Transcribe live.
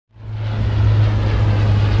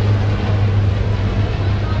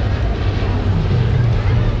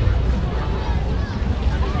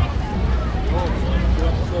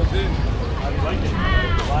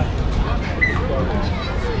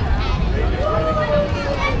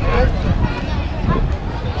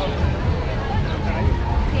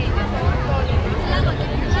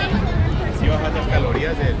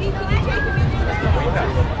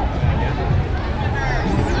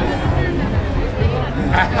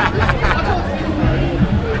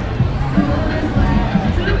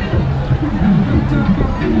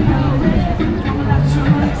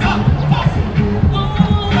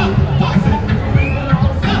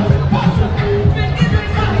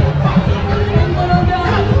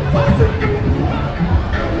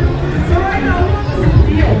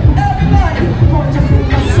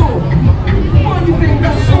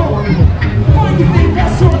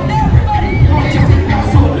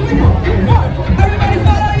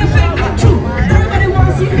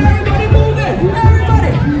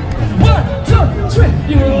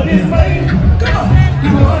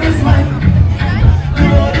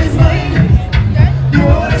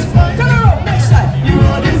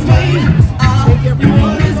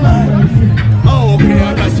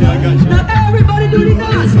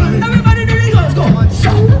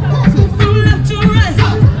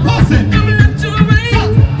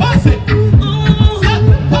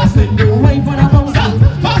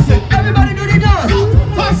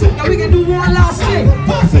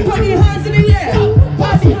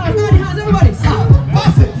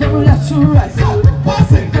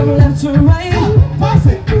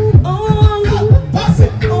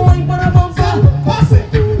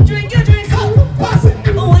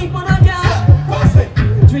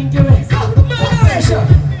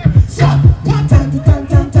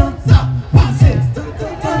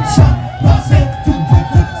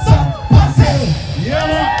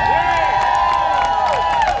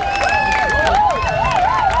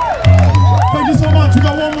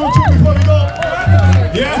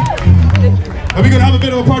And we're gonna have a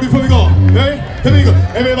bit of a party before we go. Hey, here we go.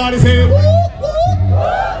 Everybody say woo, woo.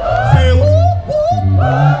 Say woo, woo.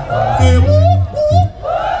 Say woo, woo.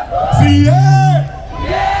 See yeah.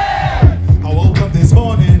 I woke up this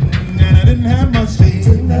morning and I didn't have much sleep.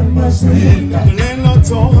 The landlord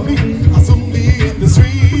told me I'll soon be in the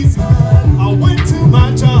streets. I went to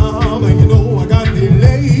my job and you know I got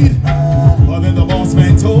delayed. But then the boss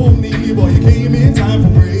man told me, boy, you came in time for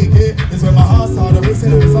break it. It's when my heart started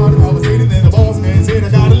racing and I started conversating. Then the boss man said I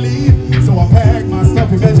gotta leave. So I packed my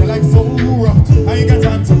stuff, imagine like so rough. I ain't got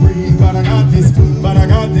time to breathe, but I got this, but I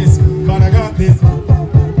got this, but I got this, but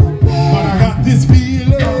I got this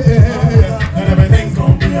feeling that everything's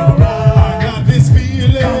gonna be alright. I got this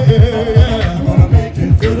feeling I'm gonna make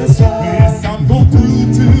it through the sun. Yes, I'm gonna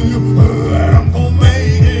prove to you I'm gonna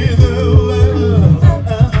make it through.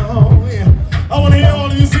 I wanna hear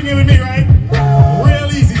all of you singing with me, right? Real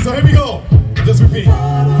easy, so here we go. Just repeat.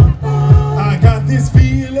 I got this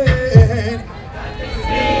feeling.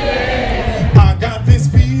 I got this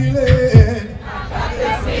feeling. I got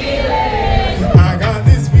this feeling. I got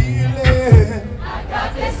this feeling.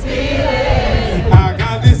 I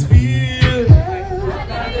got this feeling.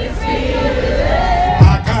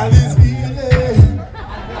 I got this feeling.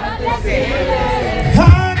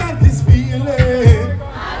 I got this feeling.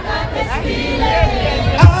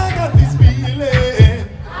 I got this feeling.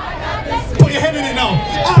 Put your head in it now.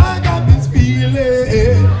 I got this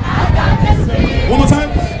feeling. One more time.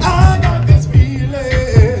 I got this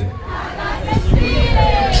feeling.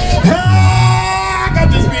 I got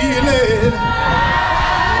this feeling.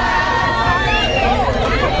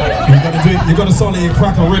 You gotta do it. You gotta solely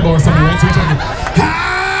crack a rib or something, right? So you try to,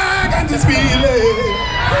 I got this feeling.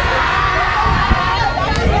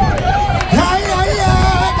 I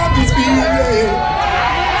got this feeling.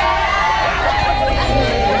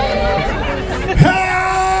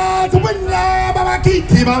 To win love, Baba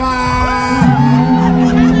Kitty Baba.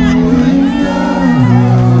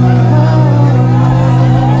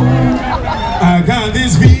 I got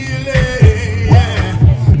this feeling, yeah.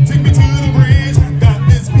 Take me to the bridge. I got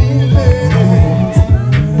this feeling.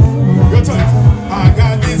 Your turn. I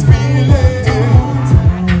got this feeling.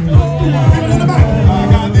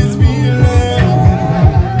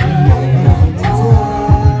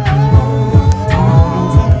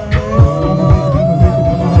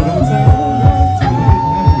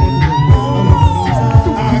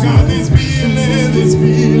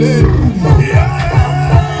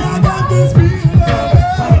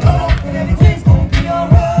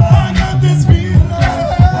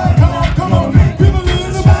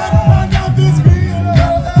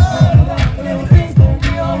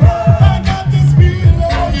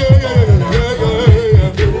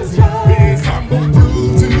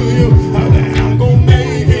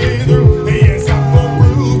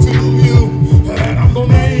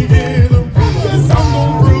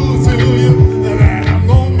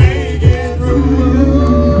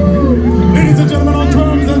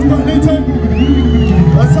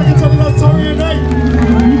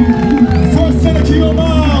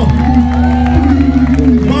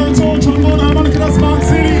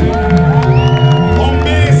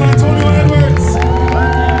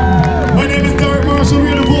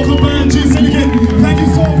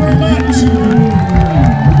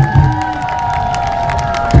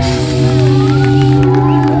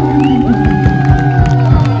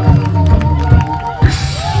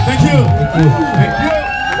 All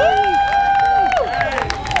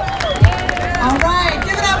right,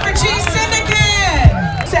 give it up for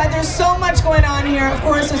G-Syndicate. Said there's so much going on here. Of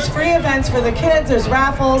course, there's free events for the kids, there's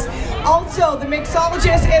raffles. Also, the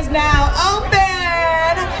mixologist is now open.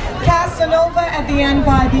 Casanova at the end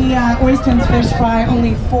by the Oysters Fish Fry,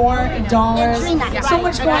 only $4. So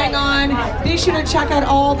much going on. Be sure to check out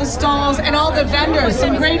all the stalls and all the vendors.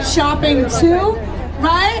 Some great shopping too.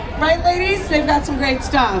 Right? Right, ladies? They've got some great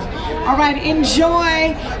stuff. All right,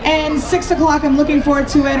 enjoy. And 6 o'clock, I'm looking forward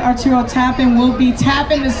to it. Arturo Tappin will be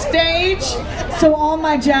tapping the stage. So all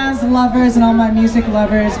my jazz lovers and all my music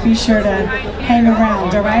lovers, be sure to hang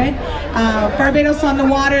around, all right? Barbados on the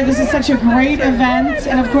Water, this is such a great event.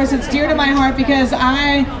 And of course, it's dear to my heart because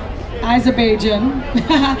I's a Bajan,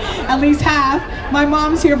 at least half. My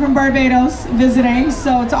mom's here from Barbados visiting,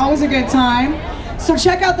 so it's always a good time. So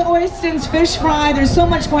check out the Oysters Fish Fry. There's so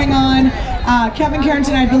much going on. Kevin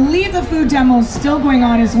Carrington, I believe the food demo is still going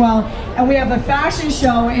on as well. And we have a fashion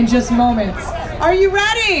show in just moments. Are you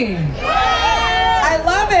ready? I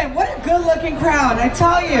love it. What a good looking crowd, I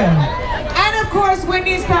tell you. And of course,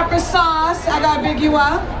 Wendy's pepper sauce. I gotta big you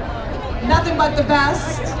up. Nothing but the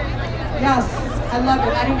best. Yes, I love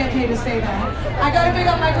it. I didn't get paid to say that. I gotta big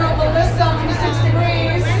up my girl Melissa from 6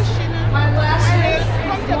 Degrees. My lashes,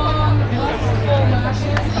 long, lustful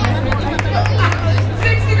lashes.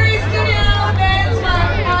 6 Degrees Studio, that's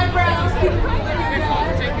my eyebrows.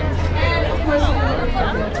 And of course,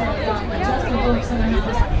 just the books in the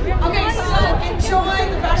house. Okay, so enjoy.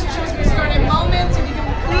 The fashion show is going to start in moments. If you can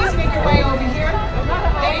please make your way over here.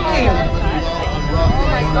 Thank you. Oh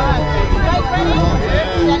my God.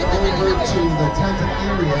 Over to the Tantan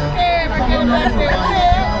area,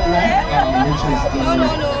 which is the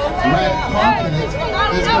red carpet. There's going to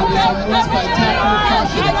be some more spectacular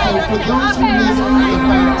fashion. So for those who miss the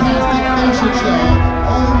fantastic fashion show,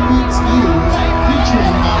 all meets you,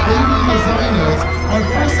 featuring our baby designers, our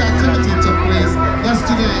first activity took place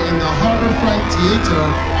yesterday in the Harbourfront Theatre,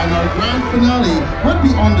 and our grand finale will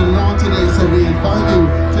be on the lawn today. So we invite you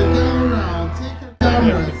to gather around, take your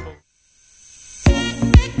cameras.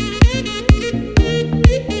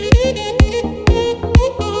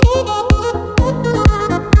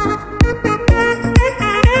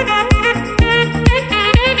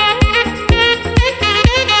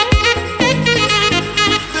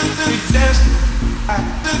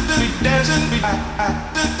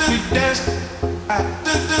 We dance.